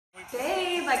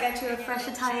Babe, I got you a fresh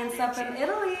Italian sub from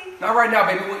Italy. Not right now,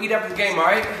 baby. We'll eat after the game,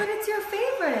 alright? But it's your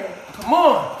favorite. Come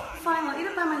on. Fine, I'll eat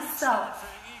it by myself.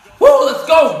 Woo, let's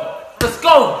go. Let's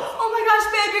go. Oh my gosh,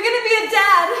 babe, you're gonna be a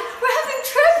dad. We're having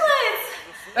triplets.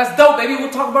 That's dope, baby. We'll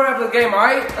talk about it after the game,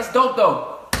 alright? That's dope,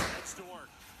 though.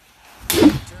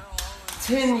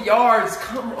 10 yards.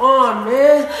 Come on,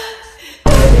 man.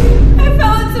 I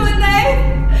fell into a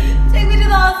knife. Take me to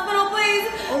the hospital, please.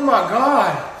 Oh my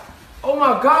God. Oh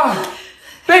my God.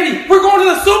 Baby, we're going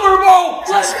to the Super Bowl.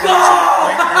 Let's go.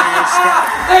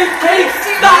 Hey, Kate,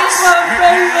 stop,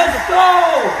 baby. Let's go.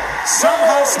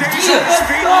 Somehow stays on his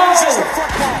feet, loses the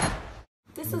football.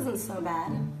 This isn't so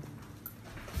bad.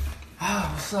 Ah,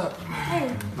 what's up?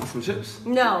 Hey. Want some chips?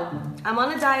 No, I'm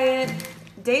on a diet.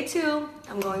 Day 2,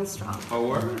 I'm going strong. Oh,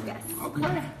 word? Yes.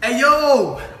 Okay. Hey,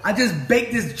 yo, I just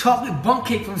baked this chocolate bundt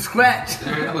cake from scratch.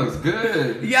 Damn, that looks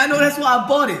good. Yeah, I know, that's why I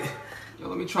bought it. Yo,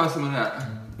 let me try some of that.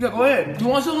 Yeah, go ahead. You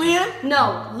want some, Liane?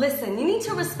 No, listen, you need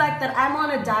to respect that I'm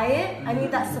on a diet. I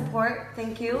need that support.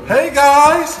 Thank you. Hey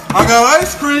guys, I got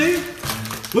ice cream.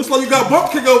 Looks like you got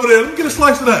bundt cake over there. Let me get a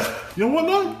slice of that. You don't want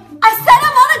none? I said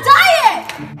I'm on a diet!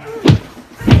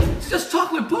 It's just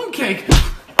chocolate bundt cake.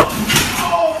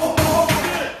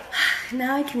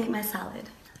 Now I can eat my salad.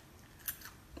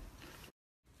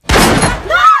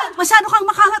 Masyado kang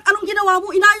makalat. Anong ginawa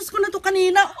mo? Inayos ko na to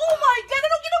kanina. Oh my God!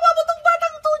 Anong ginawa mo tong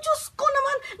batang to? Diyos ko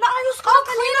naman. Naayos ko na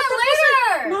kanina. Clean it later!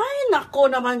 Ay, nako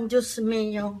naman, Diyos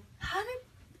mio. How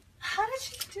did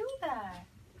she do that?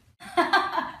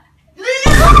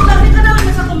 Lagi ka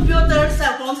naman sa computer,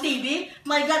 cellphone, TV.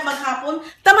 My God, maghapon.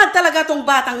 Tamad talaga tong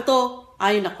batang to.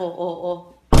 Ay, nako, oo.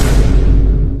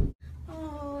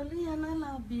 Oh, Liane, I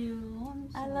love you.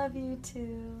 I love you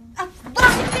too. Ah,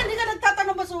 bakit hindi ka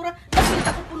nagtatanong basura?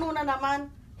 Nakita ko puno na naman.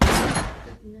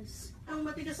 Goodness. Ang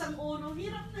matigas ang ulo.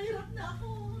 Hirap na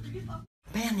ako.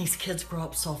 Man, these kids grow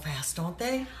up so fast, don't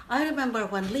they? I remember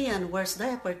when Liane wears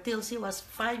diaper till she was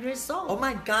 5 years old. Oh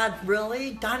my God,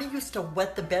 really? Donnie used to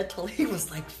wet the bed till he was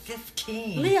like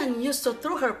 15. Liane used to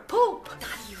throw her poop.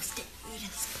 Donnie used to eat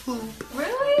his poop.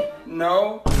 Really?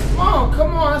 No. Mom,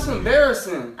 come on. That's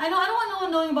embarrassing. I know, I don't want no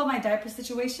one knowing about my diaper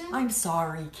situation. I'm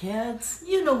sorry, kids.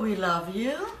 You know we love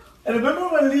you. And remember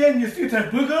when Liane used to eat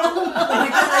her booger? Oh my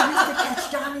God, I used to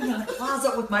catch Donnie in the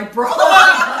closet with my bra.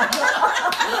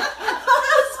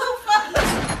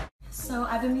 So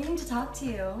I've been meaning to talk to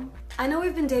you. I know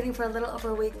we've been dating for a little over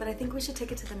a week, but I think we should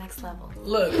take it to the next level.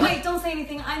 Look. Wait, don't say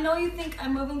anything. I know you think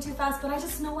I'm moving too fast, but I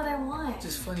just know what I want. It's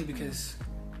just funny because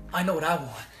I know what I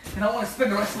want. And I want to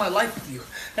spend the rest of my life with you.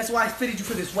 That's why I fitted you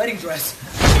for this wedding dress.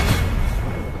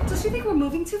 Does she think we're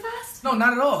moving too fast? No,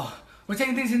 not at all. We're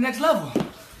taking things to the next level.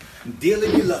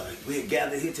 Dearly beloved, we are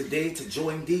gathered here today to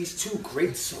join these two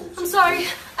great souls. I'm sorry.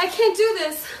 I can't do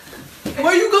this. Hey,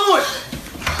 where are you going?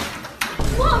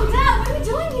 Mom, Dad, what are we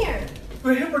doing here?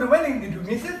 We're here for the wedding. Did you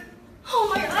miss it? Oh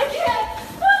my God, I can't.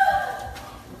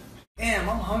 Damn,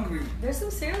 I'm hungry. There's some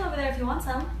cereal over there if you want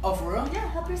some. Oh, for real? Yeah,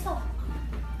 help yourself.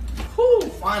 Whew,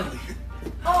 finally.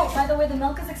 Oh, by the way, the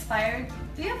milk is expired.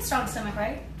 Do you have a strong stomach,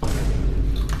 right?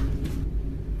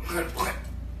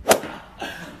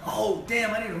 Oh,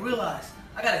 damn, I didn't realize.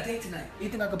 I got a date tonight. You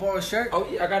think I could borrow a shirt? Oh,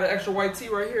 yeah. I got an extra white tee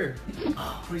right here.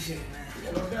 Oh, appreciate it, man.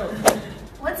 Yeah, no doubt.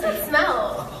 What's that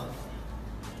smell?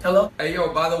 Hello? Hey,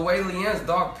 yo, by the way, Leanne's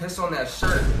dog pissed on that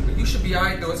shirt. But you should be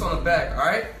alright, though. It's on the back,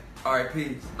 alright? Alright,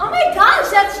 peace. Oh my gosh,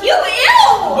 that's you!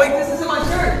 Ew! Wait, this isn't my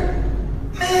shirt.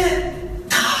 Man.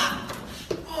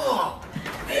 Oh.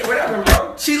 Hey, what happened,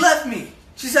 bro? She left me.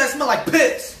 She said I smell like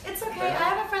piss. It's okay.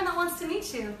 I have a friend that wants to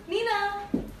meet you. Nina.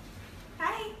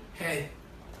 Hi. Hey,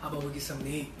 how about we get something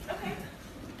to eat? Okay.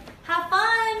 Have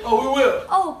fun. Oh, we will.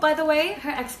 Oh, by the way, her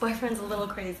ex-boyfriend's a little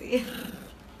crazy.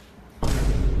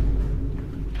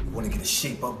 You want to get a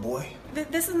shape up, boy?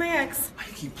 This is my ex. Why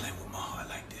you keep playing with my heart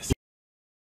like this?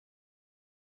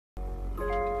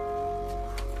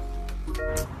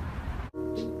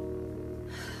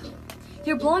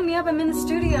 You're blowing me up. I'm in the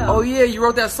studio. Oh, yeah, you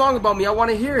wrote that song about me. I want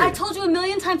to hear it. I told you a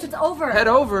million times it's over. Head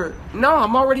over. No,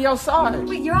 I'm already outside.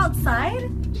 Wait, you're outside?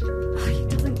 Oh, he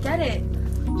doesn't get it.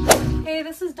 Hey,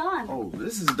 this is Dawn. Oh,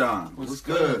 this is Don. What's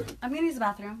good? I'm gonna use the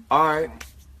bathroom. Alright.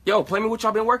 Yo, play me what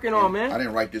y'all been working on, man. I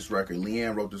didn't write this record.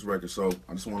 Leanne wrote this record, so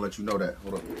I just want to let you know that.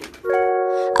 Hold up.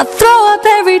 I throw up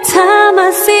every time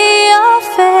I see your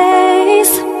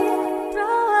face.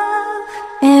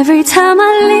 Every time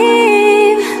I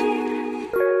leave,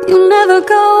 you never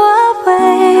go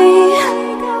away.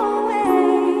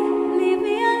 Leave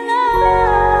me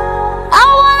alone. I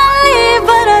wanna leave,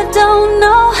 but I don't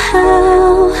know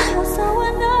how. So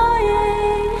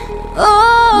annoying.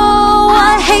 Oh,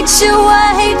 I hate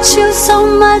you so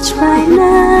much right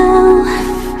now.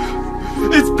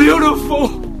 It's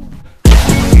beautiful.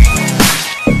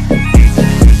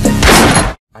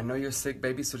 I know you're sick,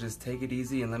 baby, so just take it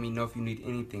easy and let me know if you need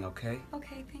anything, okay?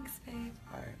 Okay, thanks, babe.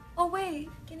 Alright. Oh, wait.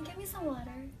 Can you get me some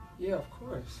water? Yeah, of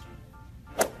course.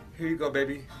 Here you go,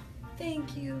 baby.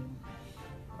 Thank you.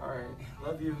 Alright,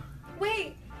 love you.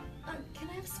 Wait. Can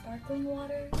I have sparkling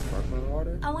water? Sparkling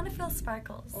water? I want to feel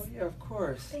sparkles. Oh, yeah, of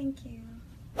course. Thank you.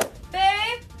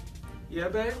 Babe! Yeah,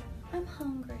 babe? I'm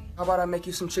hungry. How about I make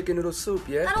you some chicken noodle soup,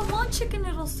 yeah? I don't want chicken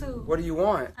noodle soup. What do you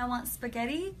want? I want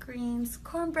spaghetti, greens,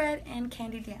 cornbread, and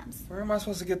candied yams. Where am I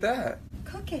supposed to get that?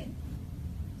 Cook it.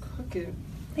 Cook it.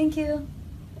 Thank you.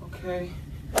 Okay.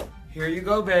 Here you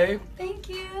go, babe. Thank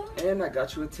you. And I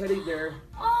got you a teddy bear.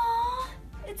 Aw,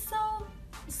 it's so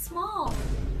small.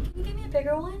 Can you give me a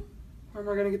bigger one? Where am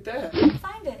I gonna get that?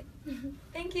 Find it.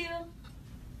 Thank you.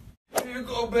 Here you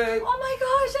go, babe. Oh my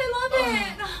gosh, I love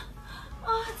it.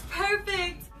 Oh, it's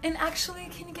perfect. And actually,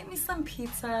 can you get me some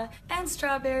pizza and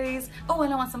strawberries? Oh,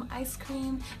 and I want some ice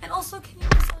cream. And also, can you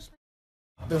massage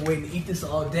my... I've been waiting to eat this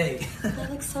all day. That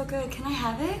looks so good. Can I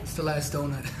have it? It's the last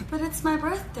donut. But it's my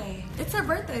birthday. It's her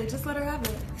birthday. Just let her have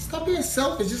it. Stop being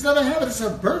selfish. Just let her have it. It's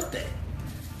her birthday.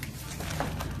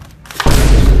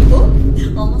 Oh,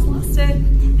 almost lost it.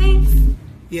 Thanks.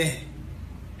 Yeah.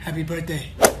 Happy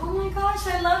birthday. Oh my gosh,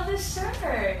 I love this shirt.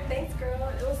 Thanks,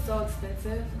 girl. It was so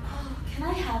expensive. Oh, can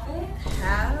I have it?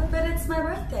 But it's my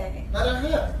birthday. Let her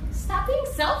have it. Stop being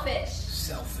selfish.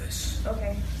 Selfish.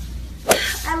 Okay.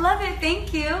 I love it.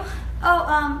 Thank you.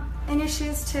 Oh, and your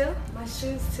shoes too? My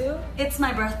shoes too? It's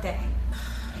my birthday.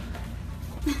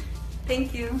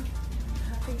 Thank you.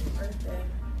 Happy birthday.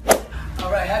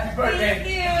 All right, happy birthday.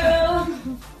 Thank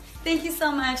you. Thank you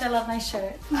so much. I love my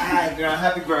shirt. All right, girl.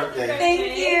 Happy birthday.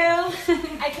 Thank you.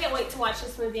 I can't wait to watch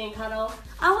this movie and cuddle.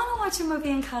 I want to watch a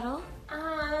movie and cuddle.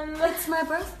 It's my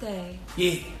birthday.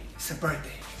 Yeah, it's a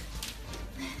birthday.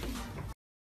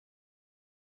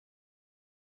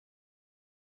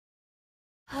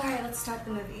 All right, let's start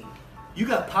the movie. You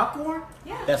got popcorn?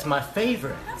 Yeah. That's my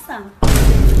favorite. Have some.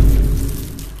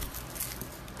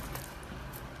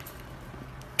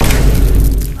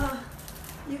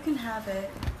 You can have it.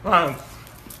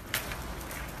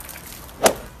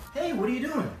 Hey, what are you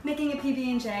doing? Making a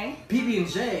PB&J.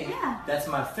 PB&J? Yeah. That's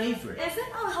my favorite. Is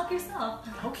it? Oh, help yourself.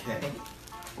 Okay.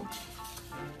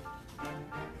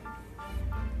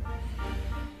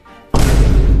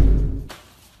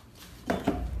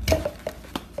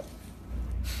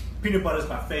 Peanut butter's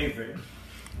my favorite.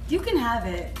 You can have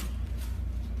it.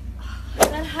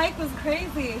 That hike was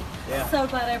crazy. Yeah. So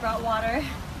glad I brought water.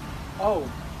 Oh,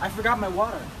 I forgot my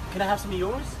water. Can I have some of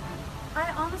yours?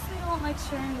 I honestly don't like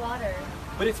sharing water.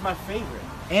 But it's my favorite.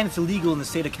 And it's illegal in the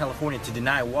state of California to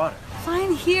deny water.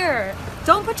 Fine, here.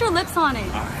 Don't put your lips on it.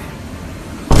 All right.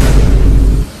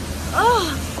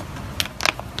 Oh,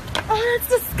 that's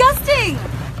disgusting.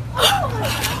 Oh my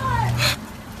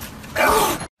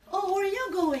god. Oh, where are you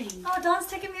going? Oh, Dawn's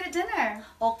taking me to dinner.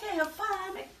 Okay, have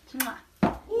fun.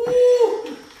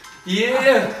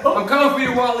 Yeah, I'm coming for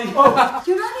you, Wally.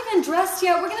 You're not even dressed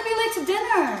yet. We're gonna be late to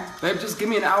dinner. Babe, just give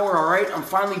me an hour, all right? I'm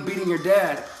finally beating your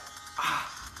dad.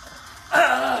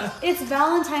 It's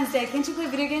Valentine's Day. Can't you play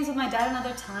video games with my dad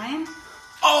another time?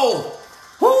 Oh!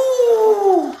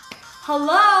 Woo!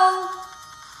 Hello?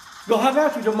 Go have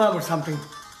out with your mom or something.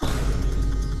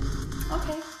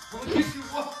 Okay.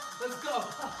 Let's go.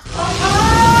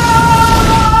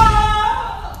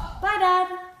 Bye, Dad.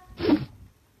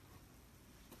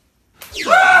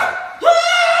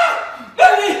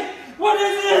 Baby, what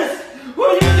is this? What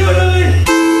are you doing to me?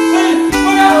 Hey,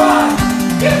 what am I?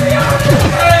 Get me out of here!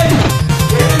 Hey,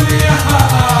 get me out!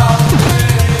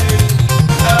 Hey,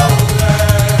 help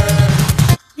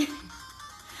me!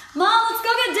 Mom, let's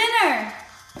go get dinner.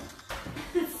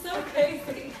 It's so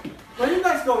crazy. Where are you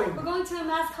guys going? We're going to a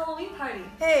masked Halloween party.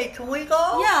 Hey, can we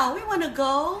go? Yeah, we want to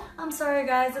go. I'm sorry,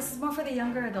 guys. This is more for the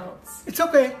younger adults. It's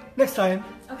okay. Next time.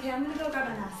 Okay, I'm gonna go grab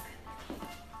a mask.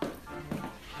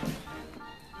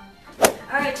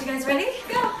 All right, you guys ready?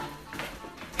 Go.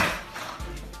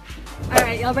 All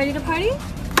right, y'all ready to party?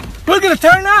 We're gonna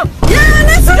turn up. Yeah,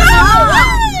 let's go!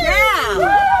 Yeah.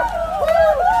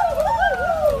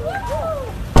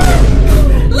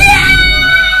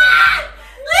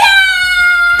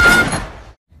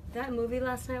 That movie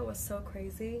last night was so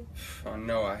crazy. Oh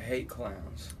no, I hate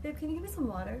clowns. Babe, can you give me some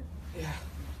water? Yeah.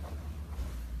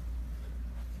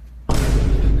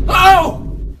 Oh!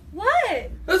 What?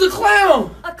 There's a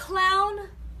clown! A clown?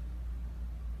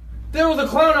 There was a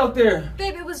clown out there.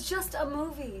 Babe, it was just a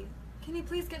movie. Can you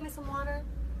please get me some water?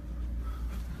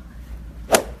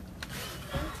 Thank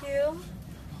you.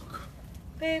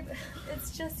 Babe,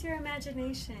 it's just your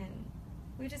imagination.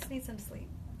 We just need some sleep,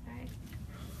 alright?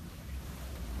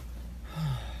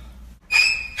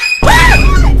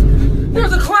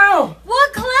 There's a clown!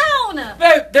 What clown?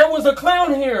 Babe, there was a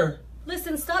clown here!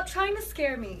 Listen, stop trying to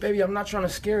scare me. Baby, I'm not trying to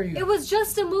scare you. It was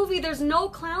just a movie. There's no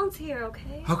clowns here,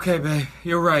 okay? Okay, babe,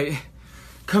 you're right.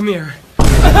 Come here.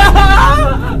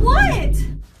 What?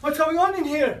 What's going on in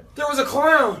here? There was a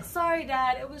clown. Sorry,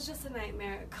 Dad. It was just a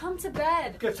nightmare. Come to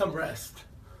bed. Get some rest.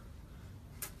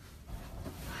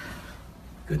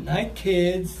 Good night,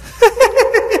 kids.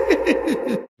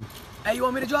 Hey, you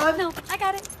want me to drive? No, I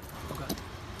got it. Okay.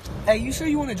 Hey, you sure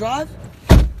you want to drive?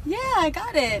 Yeah, I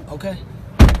got it. Okay.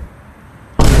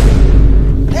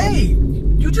 Hey,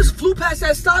 you just flew past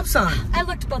that stop sign. I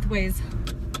looked both ways.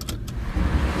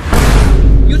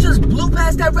 You just blew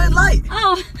past that red light.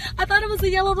 Oh, I thought it was a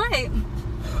yellow light.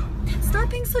 Stop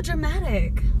being so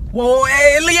dramatic. Whoa,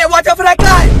 hey, Liane, watch out for that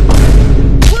guy.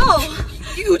 Whoa.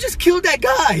 You just killed that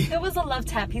guy. It was a love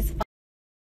tap. He's fine.